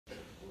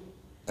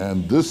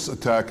And this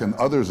attack and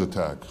other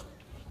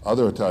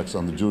attacks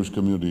on the Jewish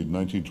community in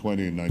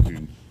 1920 and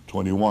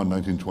 1921,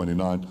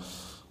 1929,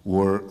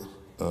 were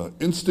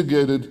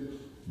instigated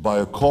by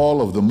a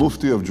call of the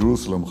Mufti of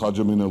Jerusalem, Haj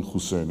Amin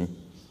al-Husseini,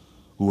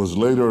 who was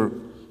later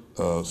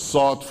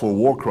sought for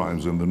war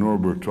crimes in the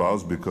Nuremberg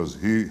trials because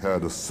he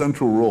had a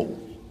central role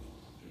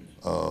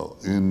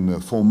in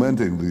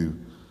fomenting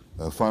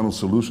the final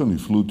solution. He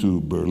flew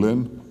to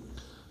Berlin.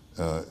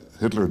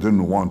 Hitler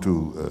didn't want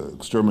to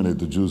exterminate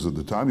the Jews at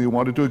the time. He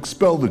wanted to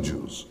expel the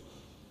Jews.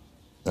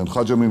 And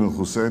Haj Amin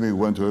al-Husseini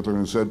went to Hitler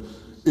and said,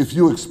 if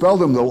you expel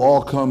them, they'll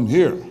all come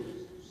here.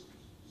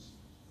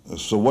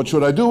 So what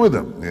should I do with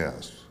them? He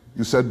asked.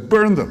 He said,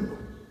 burn them.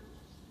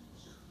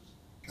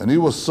 And he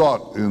was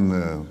sought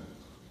in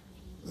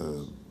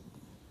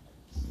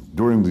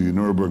during the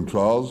Nuremberg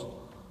trials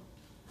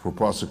for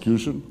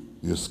prosecution.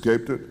 He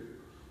escaped it.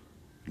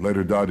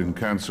 Later died in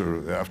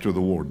cancer after the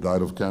war,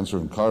 died of cancer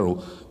in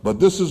Cairo. But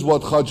this is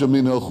what Haj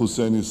Amin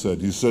al-Husseini said.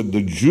 He said,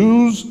 the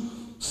Jews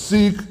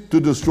seek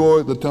to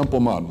destroy the Temple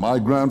Mount. My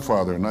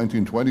grandfather in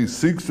 1920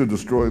 seeks to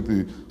destroy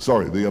the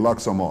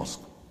Al-Aqsa Mosque.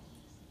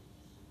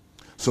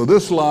 So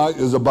this lie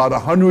is about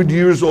 100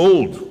 years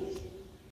old.